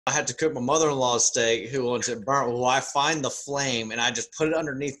I had to cook my mother-in-law's steak who wants it burnt. Well, I find the flame and I just put it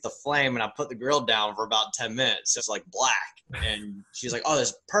underneath the flame and I put the grill down for about 10 minutes. So it's like black. And she's like, oh,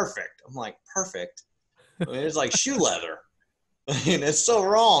 that's perfect. I'm like, perfect? I mean, it's like shoe leather. I mean, it's so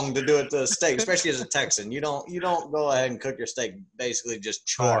wrong to do it to a steak, especially as a Texan. You don't go ahead and cook your steak basically just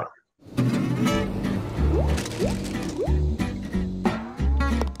char.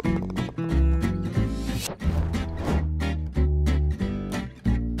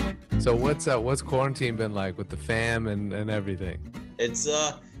 So what's quarantine been like with the fam and everything? It's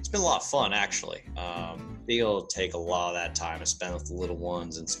been a lot of fun actually. Being able to take a lot of that time and spend with the little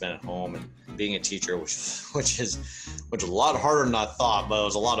ones and spend at home, and being a teacher, which is a lot harder than I thought, but it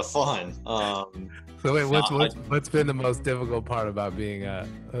was a lot of fun. So wait, what's been the most difficult part about being a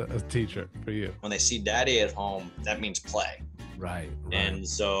teacher for you? When they see daddy at home, that means play. Right. And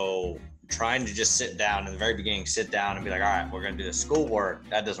so trying to just sit down in the very beginning, sit down and be like, all right, we're going to do the schoolwork.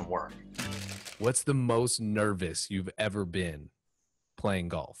 That doesn't work. What's the most nervous you've ever been playing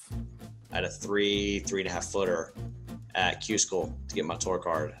golf? I had a 3.5 footer at Q school to get my tour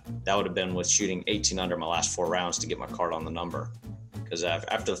card. That would have been with shooting 18 under my last 4 rounds to get my card on the number. Because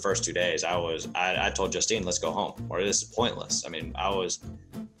after the first 2 days, I told Justine, let's go home, or this is pointless. I mean, I was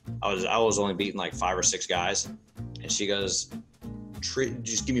only beating like 5 or 6 guys, and she goes,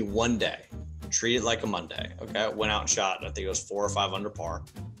 just give me 1 day, treat it like a Monday. Okay, went out and shot. I think it was 4 or 5 under par,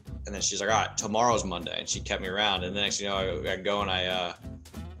 and then she's like, all right, tomorrow's Monday, and she kept me around. And the next thing you know, I go and I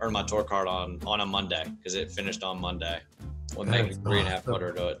earned my tour card on a Monday because it finished on Monday. We'll make a 3.5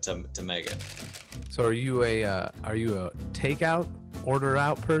 footer to make it. So are you a takeout, order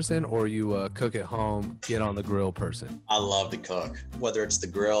out person, or are you a cook at home, get on the grill person? I love to cook, whether it's the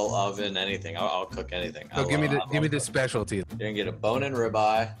grill, oven, anything. I'll cook anything. So give me the specialty. You're gonna get a bone-in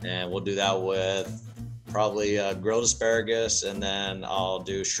ribeye, and we'll do that with probably grilled asparagus, and then I'll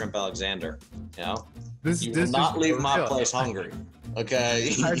do shrimp Alexander. You know, you will not leave my place hungry.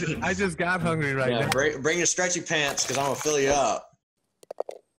 Okay. I just got hungry right now. Bring your stretchy pants because I'm gonna fill you up.